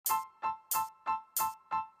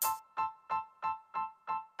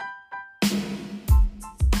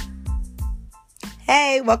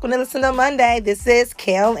Hey, welcome to Listen to Monday. This is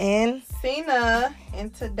Kel and Cena,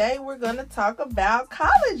 and today we're going to talk about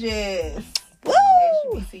colleges. Woo!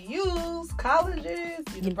 HBCUs, colleges,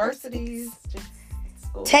 universities, just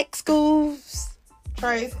schools. Tech schools.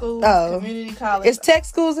 Trade schools, Oh. community college. Is tech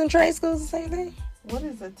schools and trade schools the same thing? What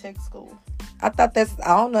is a tech school? I thought I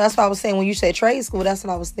don't know. That's what I was saying when you said trade school. That's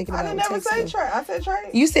what I was thinking I about. didn't never with tech say school. trade. I said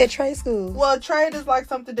trade. You said trade schools. Well, trade is like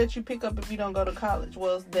something that you pick up if you don't go to college.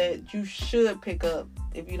 Well, that you should pick up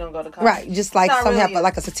if you don't go to college. Right, just like Not some really have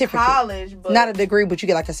like a certificate. College, but Not a degree, but you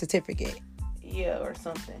get like a certificate. yeah, or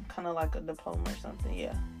something. Kind of like a diploma or something,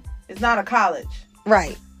 yeah. It's not a college.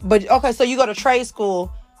 Right. But, okay, so you go to trade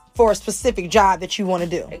school for a specific job that you want to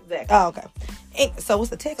do. Exactly. Oh, okay. So what's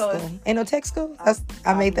the tech school? Ain't no tech school?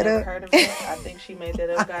 I made that up. Heard of it. I think she made that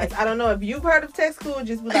up, guys. I don't know if you've heard of tech school.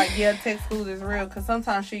 Just be like, yeah, tech school is real. Because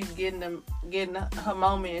sometimes she's getting her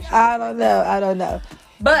moment. And I don't know.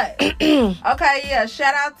 But, okay, yeah.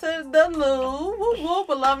 Shout out to the Lou. Whoop, whoop,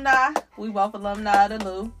 alumni. We both alumni of the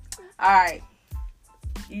Lou. All right.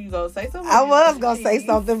 You gonna say something? I was going to say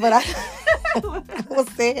something, but I was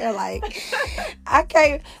sitting here like, I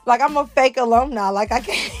can't, like, I'm a fake alumni. Like, I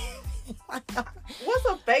can't. What's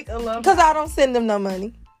a fake alumni? Because I don't send them no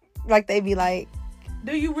money. Like, they be like.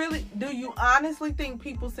 Do you honestly think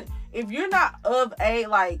people if you're not of age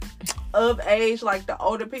like the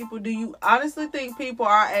older people, do you honestly think people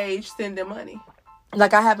our age send them money?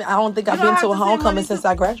 Like, I don't think I've been to a homecoming since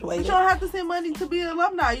I But graduated. you don't have to send money to be an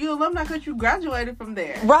alumni. You're alumni because you graduated from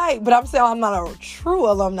there. Right, but I'm saying I'm not a true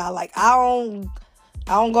alumni. Like, I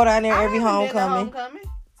don't go down there every haven't been to homecoming.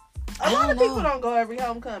 A lot of people don't go every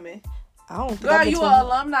homecoming. I don't think Girl, I've been you to an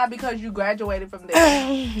alumni because you graduated from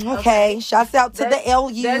there. Okay, shouts out to the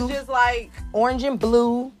LU. That's just like orange and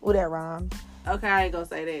blue. Ooh, that rhymes. Okay, I ain't gonna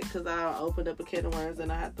say that because I opened up a can of worms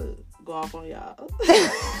and I have to go off on y'all.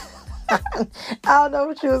 I don't know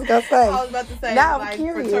what you was gonna say. I was about to say now like I'm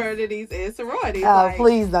curious. fraternities and sororities. Oh, like,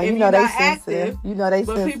 please don't. You know they sensitive. Active, you know they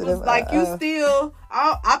but sensitive. people's like you still.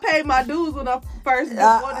 I paid my dues when I first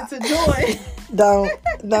wanted to join.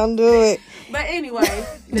 Don't do it. But anyway,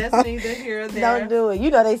 that's neither here or there. Don't do it.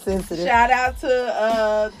 You know they sensitive. Shout out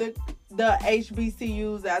to the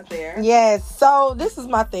HBCUs out there. Yes. So this is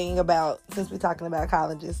my thing about, since we're talking about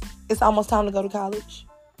colleges, it's almost time to go to college.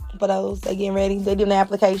 For those, they getting ready. They doing the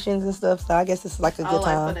applications and stuff. So I guess it's like a good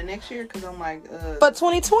time. Like for the next year, because I'm like, but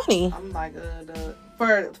 2020. I'm like,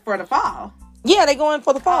 for the fall. Yeah, they going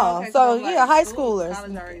for the fall. Okay, so like, yeah, high schoolers.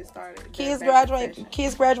 College already started. Kids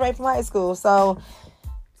graduate from high school. So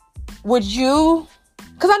would you?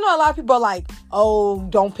 Because I know a lot of people are like, oh,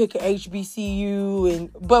 don't pick an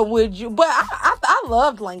HBCU, but would you? But I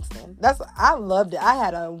loved Langston. I loved it. I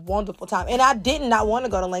had a wonderful time, and I did not want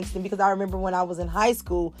to go to Langston because I remember when I was in high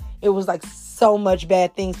school, it was like so much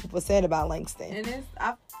bad things people said about Langston. And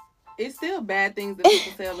it's still bad things that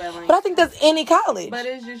people say about Langston. But I think that's any college. But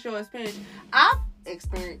it's just your experience. I've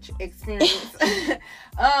experienced.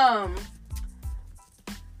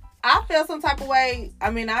 I felt some type of way.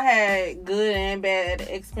 I mean, I had good and bad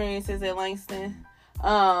experiences at Langston.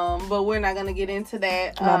 But we're not gonna get into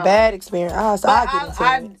that. My bad experience.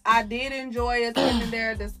 I did enjoy attending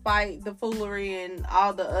there despite the foolery and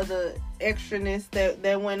all the other extraness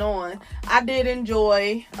that went on. I did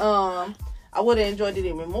enjoy. I would have enjoyed it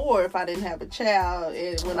even more if I didn't have a child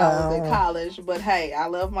when I was in college. But hey, I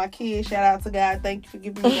love my kids. Shout out to God. Thank you for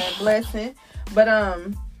giving me that blessing. But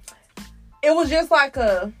it was just like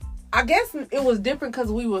I guess it was different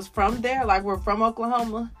because we was from there. Like, we're from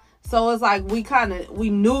Oklahoma. So it's like we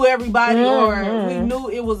knew everybody, or we knew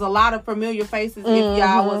it was a lot of familiar faces if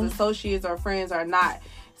y'all was associates or friends or not.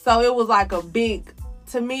 So it was like a big,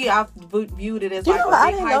 to me, I viewed it as like a big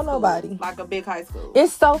I didn't high know school. Nobody. Like a big high school.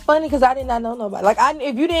 It's so funny because I did not know nobody. Like,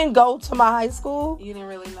 if you didn't go to my high school, You didn't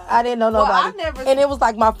really know. I didn't know nobody. Well, and it was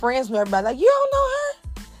like my friends knew everybody. Like, you don't know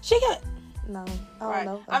her? She got... No, I don't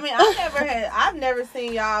know. I mean, I've never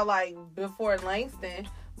seen y'all like before Langston,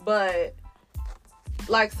 but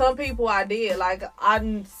like some people I did. Like,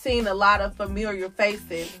 I've seen a lot of familiar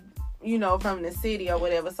faces, you know, from the city or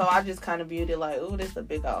whatever. So I just kind of viewed it like, ooh, this is a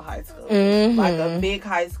big old high school. Like a big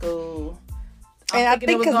high school. And I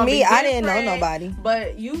think because me, I didn't know nobody.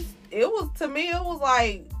 But to me, it was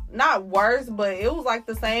like, not worse, but it was like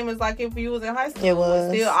the same as like if you was in high school. It was.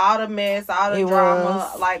 Still all the mess, all the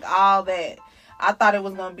drama, like all that. I thought it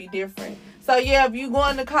was going to be different. So yeah, if you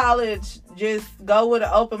going to college, just go with an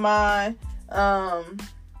open mind.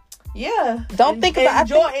 Yeah. Don't think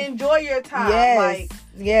about enjoy your time.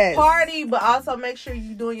 Yes. Party, but also make sure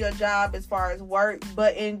you're doing your job as far as work,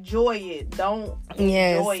 but enjoy it. Don't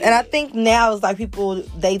enjoy it. And I think now it's like people,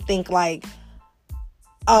 they think like,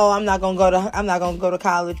 oh, I'm not gonna go to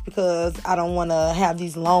college because I don't want to have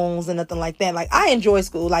these loans and nothing like that. Like, I enjoy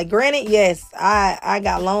school. Like, granted, yes, I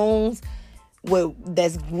got loans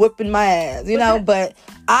that's whipping my ass, you know, but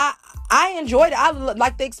I enjoyed it. I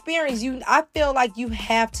like the experience. I feel like you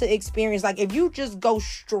have to experience. Like, if you just go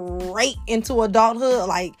straight into adulthood,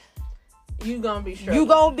 like, you gonna be stressed. You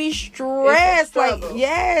gonna be stressed, like,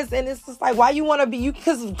 yes. And it's just like, why you want to be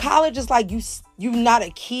because college is like you not a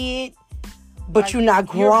kid, but like, you're not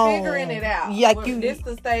grown. You're figuring it out. Yeah, like this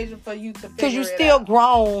the stage for you to figure it out. Because you're still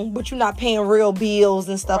grown, but you're not paying real bills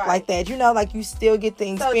and stuff like that. You know, like, you still get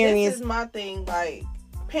the experience. So this is my thing, like,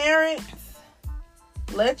 parents,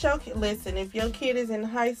 let your listen. If your kid is in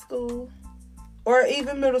high school or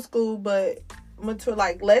even middle school, but mature,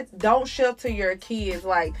 like, don't shelter your kids.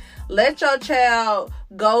 Like, let your child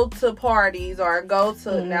go to parties or go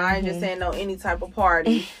to now I ain't just saying no any type of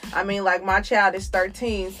party. I mean, like, my child is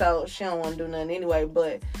 13, so she don't want to do nothing anyway,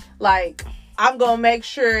 but like, I'm gonna make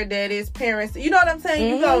sure that it's parents, you know what I'm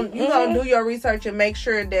saying? You gonna do your research and make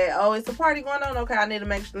sure that, oh, it's a party going on, okay, I need to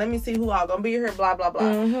make sure, let me see who all gonna be here, blah blah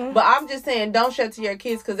blah. But I'm just saying, don't shelter your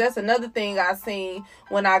kids, because that's another thing I seen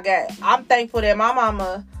when I'm thankful that my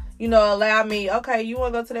mama, you know, allow me, okay, you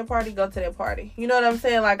want to go to that party? Go to that party. You know what I'm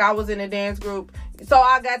saying? Like, I was in a dance group, so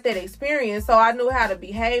I got that experience, so I knew how to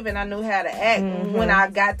behave and I knew how to act when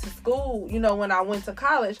I got to school, you know, when I went to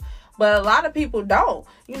college. But a lot of people don't.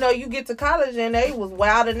 You know, you get to college and they was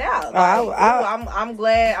wilding out. Like, I'm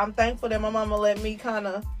glad, I'm thankful that my mama let me kind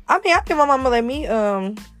of... I think my mama let me,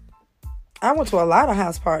 I went to a lot of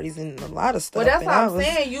house parties and a lot of stuff. Well, that's what I'm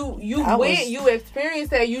saying. You experienced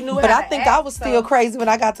that. You knew how to But I think I was still crazy when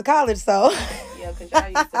I got to college, so. Yeah, because y'all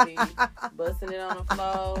used to be busting it on the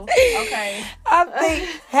floor. Okay. I think,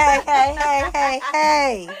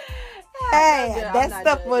 hey, that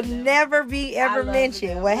stuff will never be ever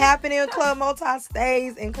mentioned. What happened in Club Multi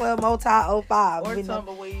stays in Club Multi 05. Or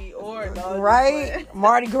Tumbleweed, or... Right?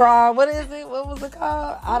 Mardi Gras. What is it? What was it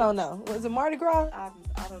called? I don't know. Was it Mardi Gras? I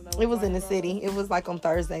don't know. It was in the city. It was like on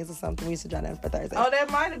Thursdays or something. We used to try that for Thursdays. Oh,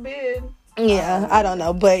 that might have been. Yeah, I don't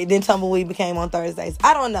know. But then Tumbleweed became on Thursdays.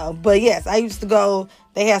 I don't know. But yes, I used to go.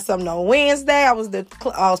 They had something on Wednesday. I was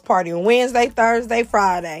partying Wednesday, Thursday,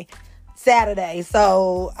 Friday, Saturday.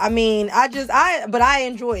 So, I mean, but I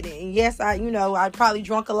enjoyed it. And yes, I probably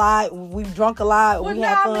drunk a lot. We drunk a lot. Well, we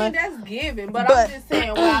had fun. I mean, that's given. But I'm just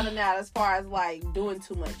saying, wilding out as far as, like, doing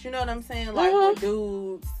too much. You know what I'm saying? Like, with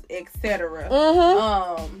dudes, etc.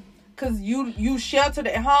 Because you sheltered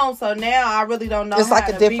at home, so now I really don't know. It's how like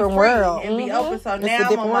a different world and be open. So it's now a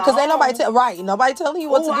different world because ain't nobody telling you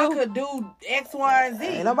what to do. I could do X, Y, and Z.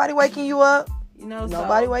 Ain't nobody waking you up. You know,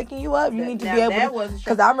 nobody waking you up. You need to be able to.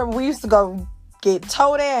 Because I remember we used to go get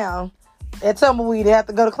toe down at Tumbleweed. They have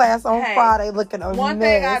to go to class on Friday looking a mess. One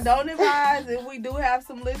thing I don't advise, if we do have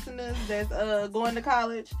some listeners that's going to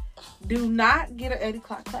college, do not get an 8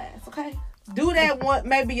 o'clock class, okay? Do that one,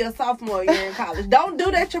 maybe your sophomore year in college. Don't do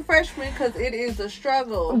that your freshman, because it is a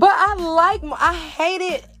struggle. But I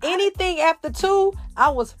hated anything after 2. I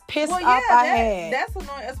was pissed off. That's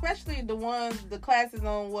annoying, especially the classes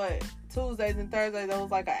on what? Tuesdays and Thursdays, that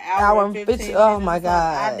was like an hour and 15 oh my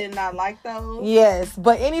God. I did not like those. Yes,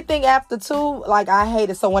 but anything after 2, like, I hate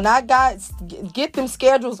it. So when I get them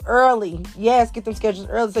schedules early. Yes, get them schedules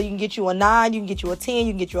early so you can get you a 9, you can get you a 10,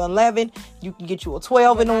 you can get you 11, you can get you a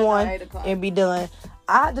 12 and a 1 and be done.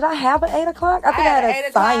 Did I have an 8 o'clock? I think I had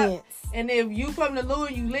a science. And if you from the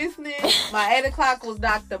Louis, you listening, my 8 o'clock was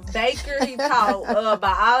Dr. Baker. He taught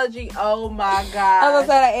biology. Oh my God. I was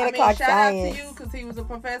at 8 o'clock shout science. Out to you because he was a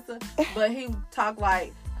professor, but he talked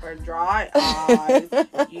like, for dry eyes,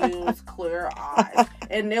 use clear eyes.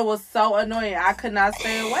 And it was so annoying. I could not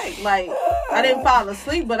stay awake. Like, I didn't fall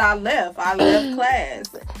asleep, but I left class.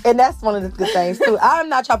 And that's one of the good things, too. I'm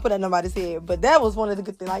not trying to put that in nobody's head, but that was one of the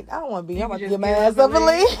good things. Like, I don't want to be. I'm about to get my ass up and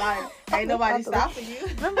leave. Like, ain't nobody stopping you.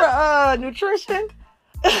 Remember nutrition?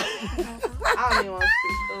 I don't even want to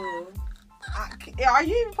speak. Are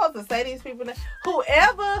you even supposed to say these people that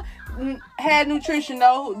whoever had nutrition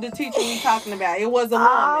know the teacher we talking about? It was a woman.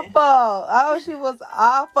 Awful. Oh, she was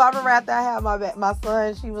awful. I remember after I had my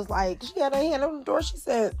son, she was like, she had her hand on the door. She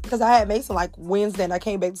said, because I had Mason like Wednesday and I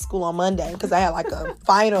came back to school on Monday because I had like a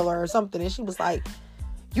final or something, and she was like,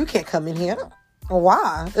 you can't come in here.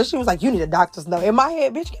 Why? And she was like, you need a doctor's note. In my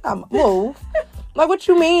head, bitch, can I move? Like, what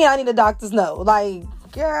you mean I need a doctor's note? Like,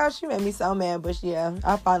 girl, she made me so mad. But yeah,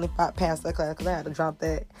 I finally passed that class because I had to drop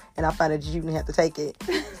that. And I found out you didn't have to take it.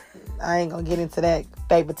 I ain't going to get into that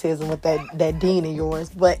favoritism with that dean of yours.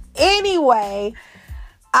 But anyway,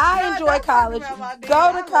 I enjoy college.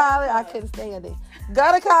 Go to college. I couldn't stand it.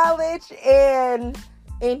 Go to college and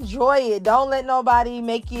enjoy it. Don't let nobody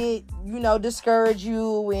make it, discourage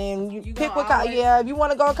you. And you pick what college. Yeah, if you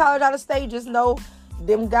want to go to college out of state, just know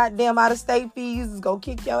them goddamn out of state fees is gonna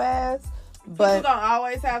kick your ass. But people gonna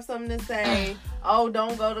always have something to say. Oh,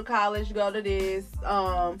 don't go to college, go to this.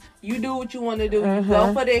 You do what you want to do. You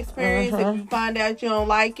go for the experience. If you find out you don't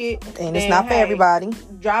like it, and it's not for everybody,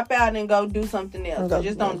 drop out and go do something else.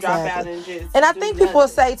 Just don't drop out and just. And I think people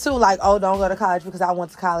say too, like, oh, don't go to college because I went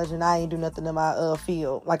to college and I ain't do nothing in my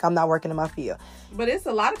field. Like, I'm not working in my field. But it's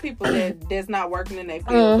a lot of people that's not working in their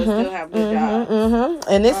field but still have good jobs.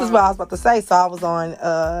 And this is what I was about to say. So I was on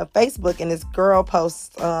Facebook and this girl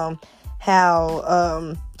posts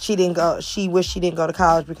how she wished she didn't go to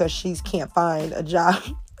college because she can't find a job.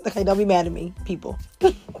 Okay, don't be mad at me, people.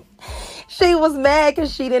 She was mad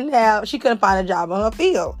because she couldn't find a job on her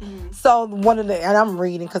field. So and I'm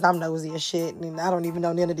reading because I'm nosy as shit and I don't even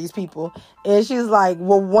know none of these people. And she's like,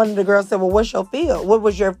 well, one of the girls said, well, what's your field? What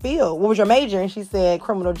was your field? What was your major? And she said,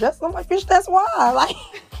 criminal justice. I'm like, bitch, that's why.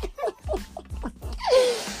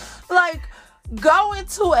 Like, go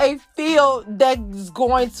into a field that's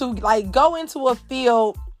going to, go into a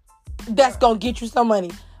field that's going to get you some money.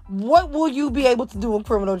 What will you be able to do in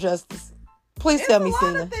criminal justice? Please tell me,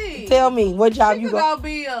 Cena. Tell me what job you go.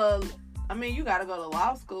 You got to go to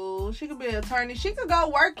law school. She could be an attorney. She could go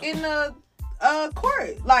work in the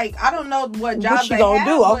court. Like, I don't know what job she gonna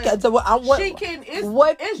do. Okay, so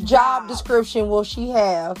what it's job description will she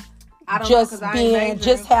have? Just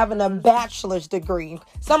having a bachelor's degree.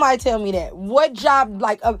 Somebody tell me that. What job,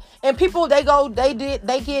 and people, they get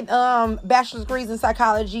bachelor's degrees in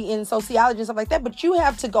psychology and sociology and stuff like that, but you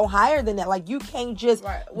have to go higher than that. Like, you can't just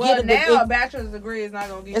a bachelor's degree is not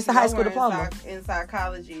going to get it's a high school diploma in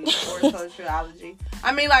psychology or sociology.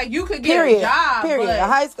 I mean, like, you could get a job,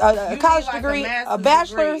 a college degree, a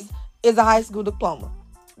bachelor's is a high school diploma.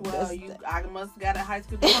 Well, I must got a high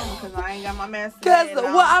school diploma because I ain't got my master's.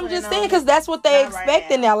 I'm just saying, because that's what they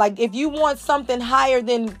expecting now. Like, if you want something higher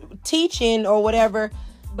than teaching or whatever,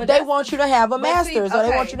 they want you to have a master's or they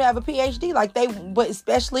want you to have a PhD. But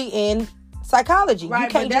especially in psychology, you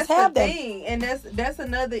can't just have that. And that's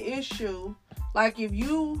another issue. Like,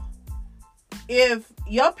 if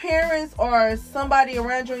your parents or somebody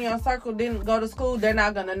around you in your circle didn't go to school, they're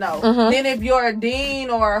not going to know. Then if your dean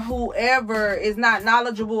or whoever is not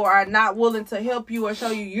knowledgeable or not willing to help you or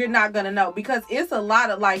show you, you're not going to know. Because it's a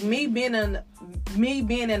lot of, like, me being an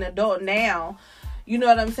adult now, you know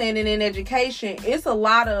what I'm saying, and in education, it's a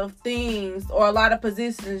lot of things or a lot of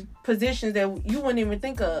positions that you wouldn't even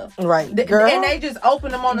think of. Right, girl. And they just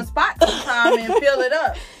open them on the spot sometime and fill it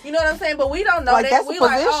up. You know what I'm saying? But we don't know that. We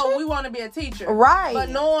we want to be a teacher. Right. But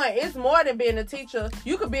knowing it's more than being a teacher.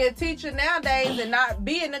 You could be a teacher nowadays and not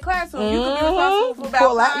be in the classroom. You could be responsible for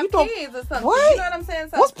about 5 kids or something. What? You know what I'm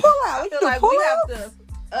saying? So what's pull out? I feel like we have to...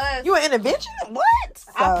 you an intervention? What?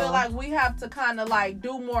 I feel like we have to kind of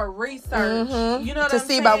do more research. You know what I'm saying? To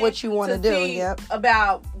see about what you want to do. Yep.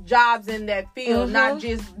 About jobs in that field, not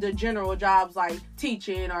just the general jobs like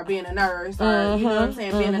teaching or being a nurse or you know what I'm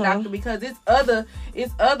saying, being a doctor, because it's other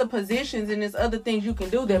positions and it's other things you can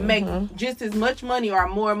do that make just as much money or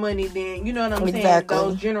more money than, you know what I'm saying,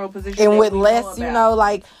 those general positions. And with less,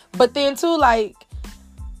 but then too,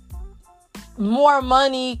 more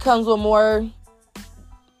money comes with more,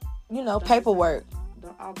 paperwork.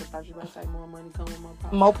 I thought you were going to say more money comes with more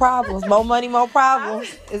problems. More problems. More money, more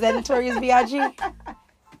problems. Is that Notorious B.I.G.?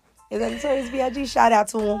 Shout out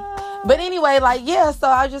to him. But anyway, so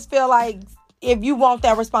I just feel like if you want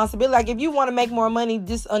that responsibility, if you want to make more money,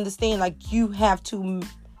 just understand, you have to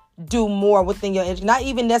do more within your education. Not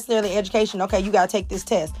even necessarily education. Okay, you got to take this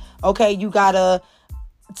test. Okay, you got to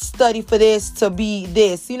study for this to be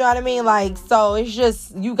this. You know what I mean? So it's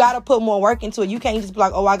just, you got to put more work into it. You can't just be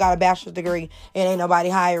like, oh, I got a bachelor's degree and ain't nobody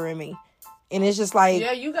hiring me. And it's just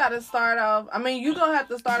yeah, you got to start off. I mean, you're going to have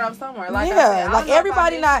to start off somewhere. I said, I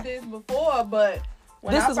everybody not this before, but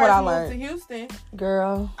when this I is first what I moved learned. to Houston,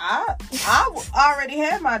 girl, I already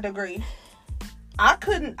had my degree. I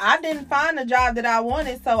didn't find a job that I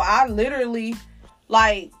wanted, so I literally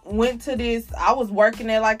went to this. I was working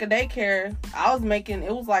at a daycare. I was making,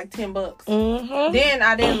 it was $10. Then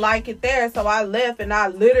I didn't like it there, so I left and I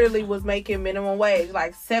literally was making minimum wage,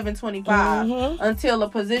 $7.25, until a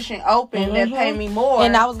position opened that paid me more.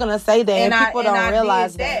 And I was gonna say that, and people don't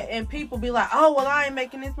realize that. And people be like, "Oh, well, I ain't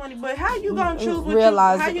making this money." But how you gonna choose?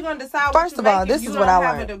 How you gonna decide? First of all, this is what I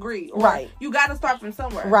learned. A degree, right? You got to start from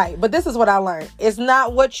somewhere, right? But this is what I learned. It's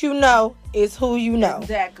not what you know; it's who you know.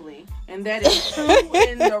 Exactly. And that is true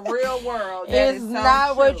in the real world. That It's is so not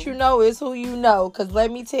true. what you know, it's who you know. Because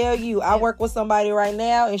let me tell you, I work with somebody right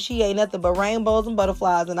now, and she ain't nothing but rainbows and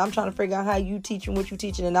butterflies. And I'm trying to figure out how you teaching what you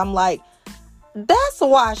teaching. And I'm like, that's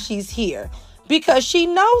why she's here. Because she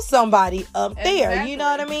knows somebody up there. You know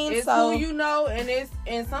what I mean? It's so who you know,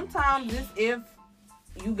 and sometimes it's if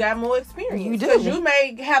you got more experience. You do. Because you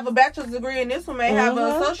may have a bachelor's degree, and this one may have an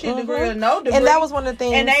associate degree or no degree. And that was one of the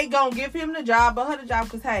things. And they gonna give him the job or her the job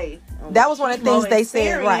because, hey. That was one of the things they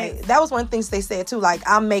said, experience. right? That was one of the things they said, too. Like,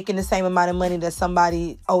 I'm making the same amount of money that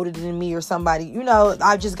somebody older than me or somebody, you know,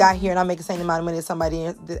 I just got here and I make the same amount of money that somebody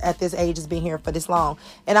at this age has been here for this long.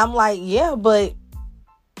 And I'm like, yeah, but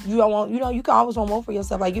you don't want, you know, you can always want more for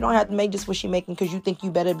yourself. Like, you don't have to make just what she making because you think you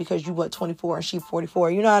better because you, 24 and she 44.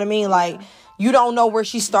 You know what I mean? Like, you don't know where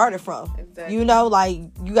she started from. Exactly. You know, like,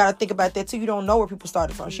 you got to think about that, too. You don't know where people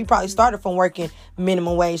started from. She probably started from working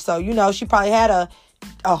minimum wage. So, you know, she probably had a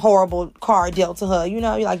horrible car dealt to her, you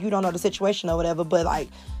know, like, you don't know the situation or whatever, but like,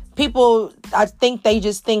 people, I think they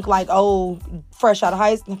just think like, oh, fresh out of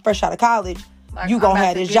college, like, you gonna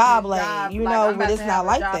have this job laid, you know, but it's not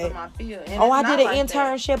like that. Oh, I did an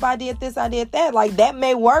internship, I did this, I did that. Like, that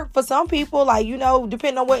may work for some people, like, you know,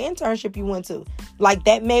 depending on what internship you went to. Like,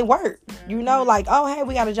 that may work, you know, like, oh, hey,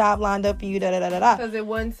 we got a job lined up for you, da-da-da-da-da. Because it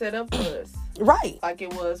wasn't set up for us. Right. Like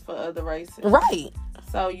it was for other races. Right.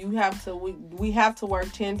 So you have to, we have to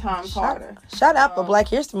work 10 times harder. Shout out for Black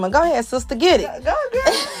History Month. Go ahead, sister, get it. Go,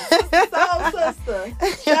 girl. Soul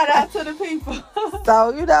sister. Shout out to the people. So,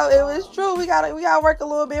 you know, it was true. We gotta work a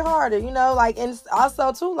little bit harder, you know, like, and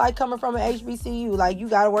also too, like, coming from an HBCU, like, you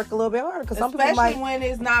gotta work a little bit harder because some people might. Especially when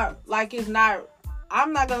it's not.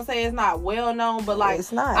 I'm not gonna say it's not well known, but like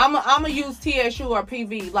it's not. I'm gonna use TSU or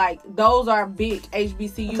PV. Like, those are big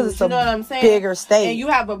HBCUs. You know what I'm saying? Bigger state, and you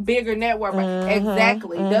have a bigger network.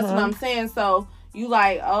 Exactly. That's what I'm saying. So you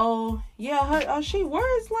like, oh yeah, she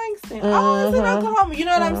where is Langston? Oh, it's in Oklahoma. You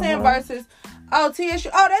know what I'm saying? Versus, oh, TSU.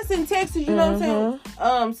 Oh, that's in Texas. You know what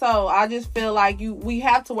I'm saying? So I just feel like we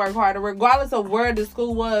have to work harder, regardless of where the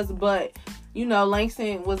school was, but. You know,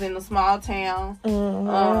 Langston was in a small town.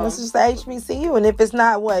 This is the HBCU, and if it's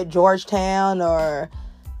not Georgetown or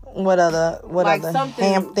what other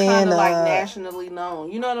Hampton, like nationally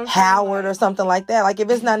known. You know what I'm saying? Howard or something like that. Like, if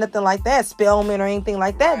it's not nothing like that, Spelman or anything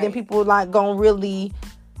like that, then people like gonna really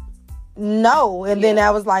know. And then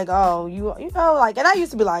I was like, oh, you know, like, and I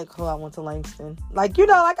used to be like, oh, I went to Langston. Like, you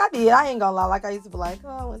know, like I did. I ain't gonna lie. Like, I used to be like, oh,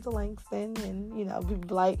 I went to Langston, and you know, people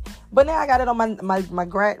be like, but now I got it on my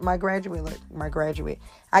graduate.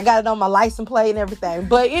 I got it on my license plate and everything.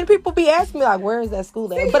 But and people be asking me like, where is that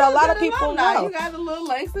school at? But a lot of people know. You got a little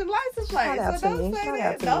Langston license plate. So don't say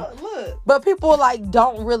that. Don't look. But people like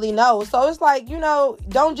don't really know. So it's like, you know,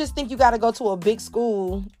 don't just think you got to go to a big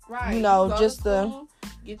school. Right. You know, just to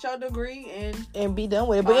get your degree and be done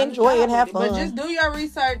with it. But enjoy it and have fun. But just do your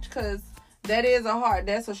research, because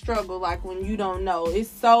that's a struggle. Like, when you don't know, it's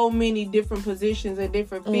so many different positions and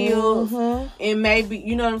different fields, and maybe,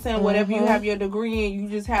 you know what I'm saying, whatever you have your degree in, you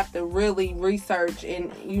just have to really research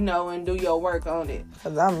and, you know, and do your work on it.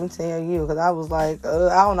 Because I'm gonna tell you, because I was like,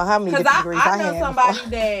 I don't know how many different degrees I had. I know somebody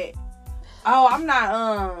that, I'm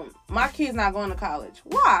not, my kid's not going to college.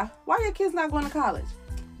 Why your kids not going to college?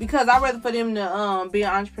 Because I'd rather for them to be an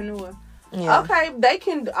entrepreneur. Yeah. Okay, they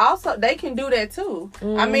can do that too.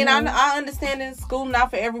 I mean, I understand in school not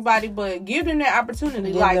for everybody, but give them that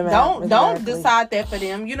opportunity. Like, don't decide that for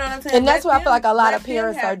them. You know what I'm saying? And that's what I feel like a lot of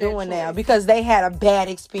parents are doing now, because they had a bad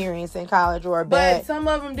experience in college or a bad. But some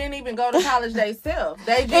of them didn't even go to college themselves.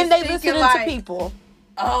 They just and they listening to people.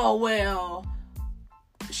 Oh, well,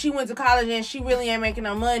 she went to college and she really ain't making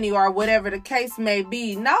no money, or whatever the case may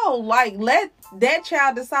be. No, like, let that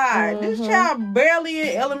child decide. This child barely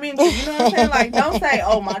in elementary. You know what I'm saying? Like, don't say,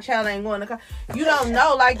 oh, my child ain't going to college. You don't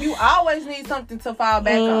know. Like, you always need something to fall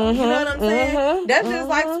back on. You know what I'm saying? That's just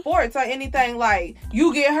like sports or anything. Like,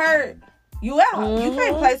 you get hurt, you out. You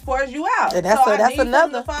can't play sports, you out. And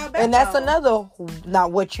that's another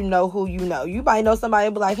not what you know, who you know. You might know somebody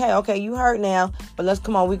be like, hey, okay, you hurt now, but let's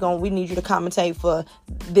come on, we need you to commentate for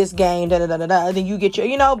this game, da da da da da. And then you get your,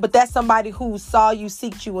 you know, but that's somebody who saw you,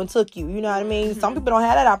 seeked you, and took you. You know what I mean? Some people don't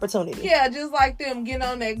have that opportunity. Yeah, just like them getting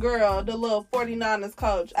on that girl, the little 49ers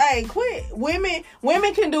coach. Hey, quit. Women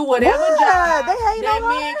can do whatever job that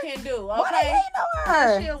men can do. Okay? Why they hate on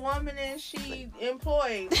her? She a woman and she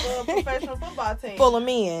employed for a professional football team full of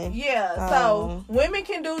men. Yeah, so women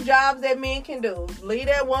can do jobs that men can do. Leave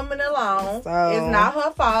that woman alone. It's not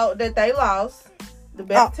her fault that they lost. The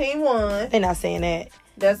best team won. They're not saying that.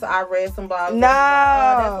 I read some blogs. No,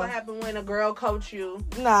 that's what happened when a girl coach you.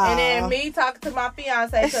 No, and then me talking to my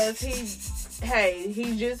fiance because hey,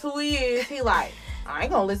 he's just who he is. He like, I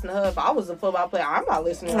ain't gonna listen to her. If I was a football player, I'm not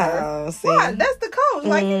listening to her. Oh, see. Why? That's the coach.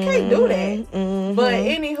 Like, you can't do that. Mm-hmm. But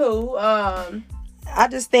anywho, I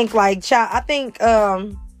just think like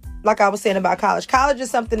like I was saying about college. College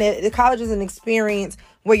is something that college is an experience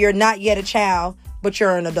where you're not yet a child, but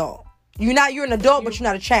you're an adult. You're an adult, but you're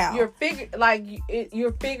not a child. You're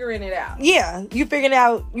figuring it out. Yeah, you figuring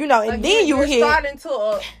out, and like then you're starting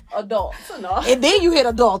to adult. And then you hit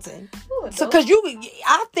adulting. So, because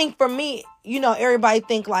I think for me, everybody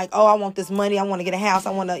think like, oh, I want this money. I want to get a house.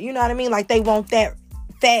 I want to, you know what I mean? Like they want that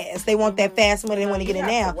fast. They want that fast money. They want to get it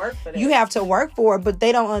now. You have to work for it, but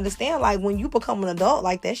they don't understand. Like when you become an adult,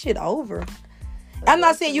 like that shit over. I'm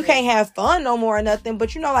not saying you can't have fun no more or nothing,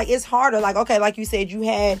 but like it's harder. Like, okay, like you said, you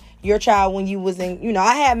had your child when you was in,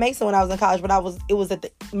 I had Mason when I was in college, but it was at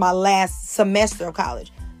my last semester of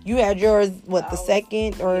college. You had yours, the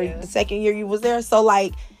second year you was there. So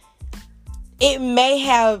like, it may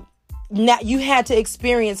have not, you had to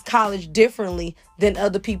experience college differently than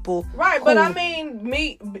other people. Right. But I mean,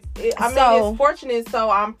 it's fortunate.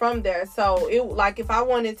 So I'm from there. So it like, if I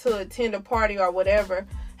wanted to attend a party or whatever,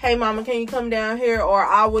 hey mama, can you come down here? Or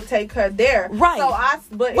I would take her there. Right. So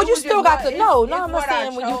but you still got to know. No,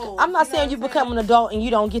 I'm not saying you become an adult and you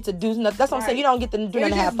don't get to do nothing. That's what I'm saying. You don't get to do nothing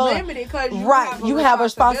to have fun. You have a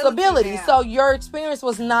responsibility. So your experience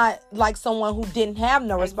was not like someone who didn't have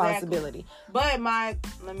no responsibility. But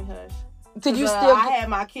let me hush. Did you still? I had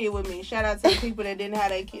my kid with me. Shout out to the people that didn't have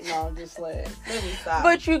their kid. No, just let me stop.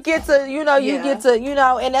 But you get to, get to,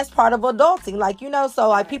 and that's part of adulting. Like, so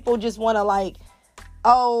like people just want to like,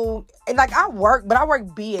 oh, and like I work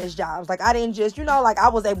BS jobs. Like I didn't just, like I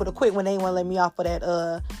was able to quit when they didn't want to let me off for that,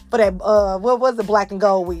 what was it, Black and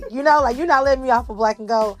Gold week? Like you're not letting me off for Black and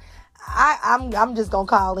Gold. I'm just gonna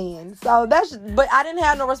call in. So but I didn't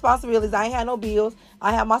have no responsibilities. I ain't had no bills.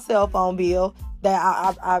 I had my cell phone bill that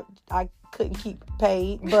I couldn't keep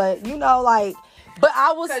paid. But but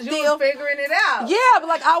I was still you was figuring it out. Yeah, but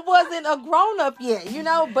like I wasn't a grown up yet,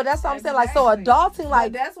 But that's what I'm saying. Like so, adulting,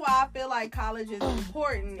 like but that's why I feel like college is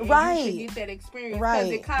important. And right. You should get that experience right.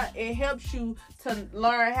 Because it helps you to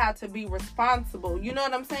learn how to be responsible. You know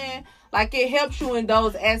what I'm saying? Like it helps you in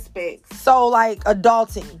those aspects. So like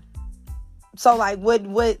adulting. So like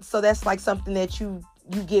what? So that's like something that you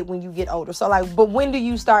get when you get older. So like, but when do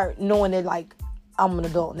you start knowing that like I'm an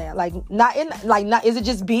adult now? Like not is it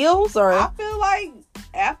just bills or? I feel like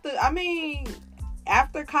after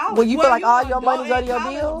college. Well, you feel like all your money go to your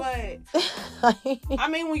bills? But I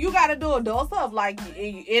mean, when you gotta do adult stuff, like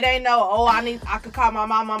it ain't I could call my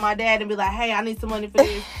mom or my dad and be like, hey, I need some money for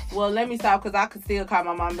this. Well, let me stop because I could still call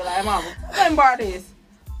my mom and be like, hey, mama, let me borrow this.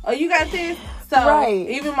 Oh, you got this? So, right.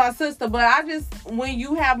 Even my sister. But when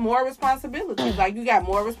you have more responsibilities, like you got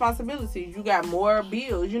more responsibilities, you got more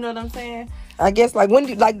bills, you know what I'm saying? I guess like when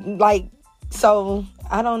you like so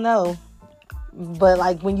I don't know, but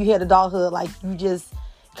like when you hit adulthood, like you just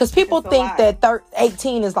because people think that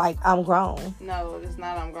 18 is like I'm grown. No, it's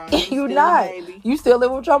not. I'm grown. You're not. You still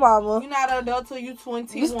live with your mama. You're not an adult till you're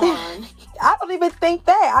 21. I don't even think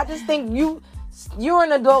that. I just think you're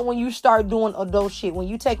an adult when you start doing adult shit. When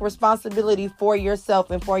you take responsibility for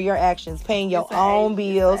yourself and for your actions, paying your own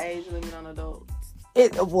bills. It's an age limit on adults.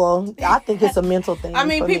 I think it's a mental thing. I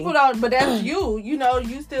mean, people don't, but that's you.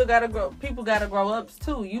 You still gotta grow. People gotta grow up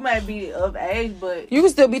too. You might be of age, but you can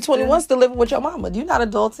still be 21, still living with your mama. You're not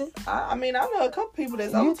adulting. I mean, I know a couple people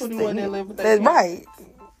that's over 21 that live with their parents. Right.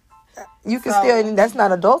 You can still. That's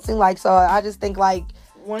not adulting. Like so, I just think like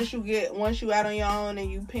once you out on your own and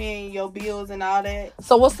you paying your bills and all that.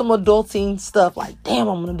 So what's some adulting stuff? Like, damn,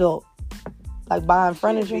 I'm an adult. Like buying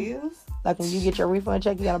furniture. Bills? Like when you get your refund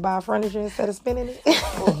check, you gotta buy furniture instead of spending it.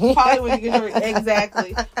 Well, probably when you get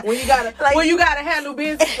exactly when you gotta handle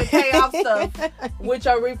business to pay off stuff with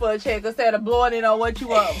your refund check instead of blowing it on what you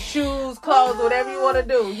want, shoes, clothes, whatever you want to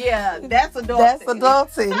do. Yeah, that's adulting. That's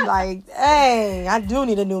adulting. Like, hey, I do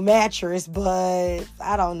need a new mattress, but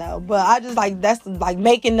I don't know. But I just like that's like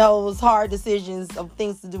making those hard decisions of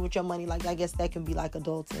things to do with your money. Like I guess that can be like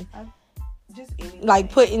adulting. Just anything.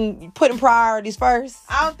 Like putting priorities first.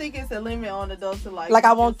 I don't think it's a limit on adults to like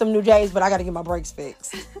I want them new J's, but I gotta get my brakes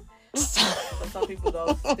fixed. But some people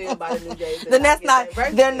go still buy the new J's. Then that's not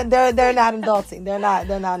they're not adulting. They're not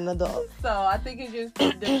an adult. So I think it just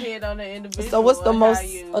depends on the individual. So what's the most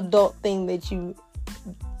adult thing that you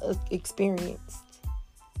experienced?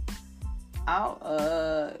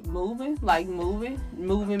 Moving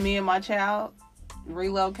me and my child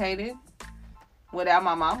relocated without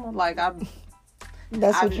my mama. Like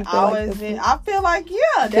that's what you feel always been. I feel like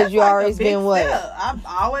because you always been what? I've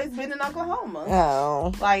always been in Oklahoma.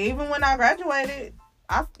 Oh, like even when I graduated,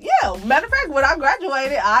 Matter of fact, when I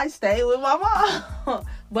graduated, I stayed with my mom.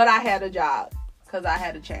 But I had a job because I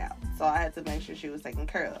had a child. So I had to make sure she was taken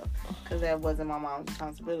care of because that wasn't my mom's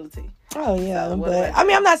responsibility. Oh, yeah. So but I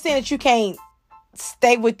mean, I'm not saying that you can't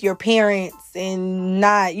stay with your parents and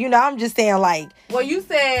not, you know, I'm just saying like. Well, you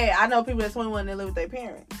said, I know people that's 21 that live with their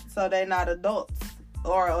parents. So they're not adults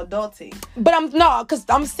or adulting. But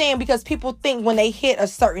I'm saying because people think when they hit a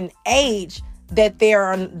certain age that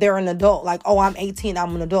they're an adult. Like, oh, I'm 18,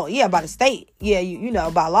 I'm an adult. Yeah, by the state. Yeah, you know,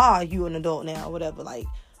 by law, you an adult now, whatever. Like,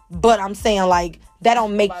 but I'm saying like that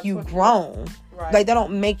don't make you grown. Right. Like that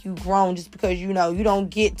don't make you grown just because you know you don't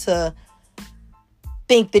get to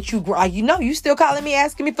think that you grow. You know, you still calling me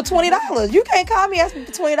asking me for $20. You can't call me asking me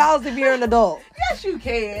for $20 if you're an adult. Yes, you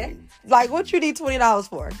can. Like, what you need $20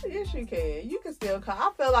 for? Yes, you can. You can still call.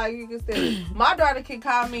 I feel like you can still. My daughter can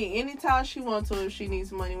call me anytime she wants to if she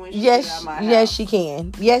needs money when she gets out of my house. Yes, she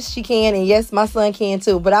can. Yes, she can. And yes, my son can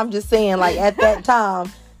too. But I'm just saying, like, at that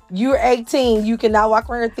time, you're 18. You cannot walk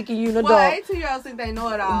around thinking you're an adult. Well, 18-year-olds think they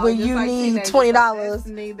know it all. When you need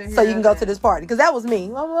 $20 so you can go to this party. Because that was me.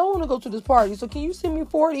 I want to go to this party. So can you send me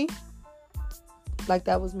 $40? Like,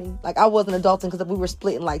 that was me. Like, I wasn't adulting because we were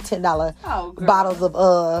splitting, like, $10 bottles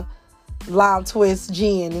of, lime twist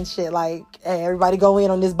gin and shit. Like, hey, everybody go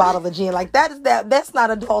in on this bottle of gin. Like, that's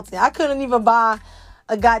not adulting. I couldn't even buy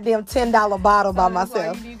a goddamn $10 bottle by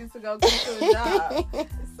myself. Why you needed to go get to a job.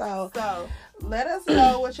 So let us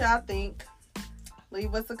know what y'all think.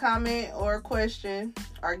 Leave us a comment or a question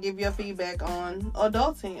or give your feedback on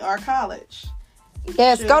adulting or college.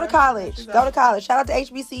 Yes, go to college. Go to college. Shout out to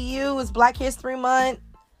HBCU. It's Black History Month.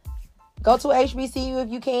 Go to HBCU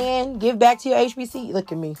if you can. Give back to your HBCU.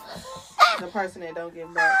 Look at me. The person that don't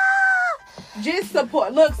give back. Just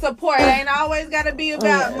support. Look, support. It ain't always got to be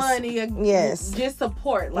about money. Yes. Just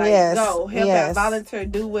support. Like, go. Help out. Volunteer.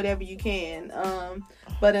 Do whatever you can.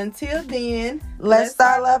 But until then, let's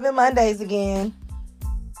start loving Mondays again.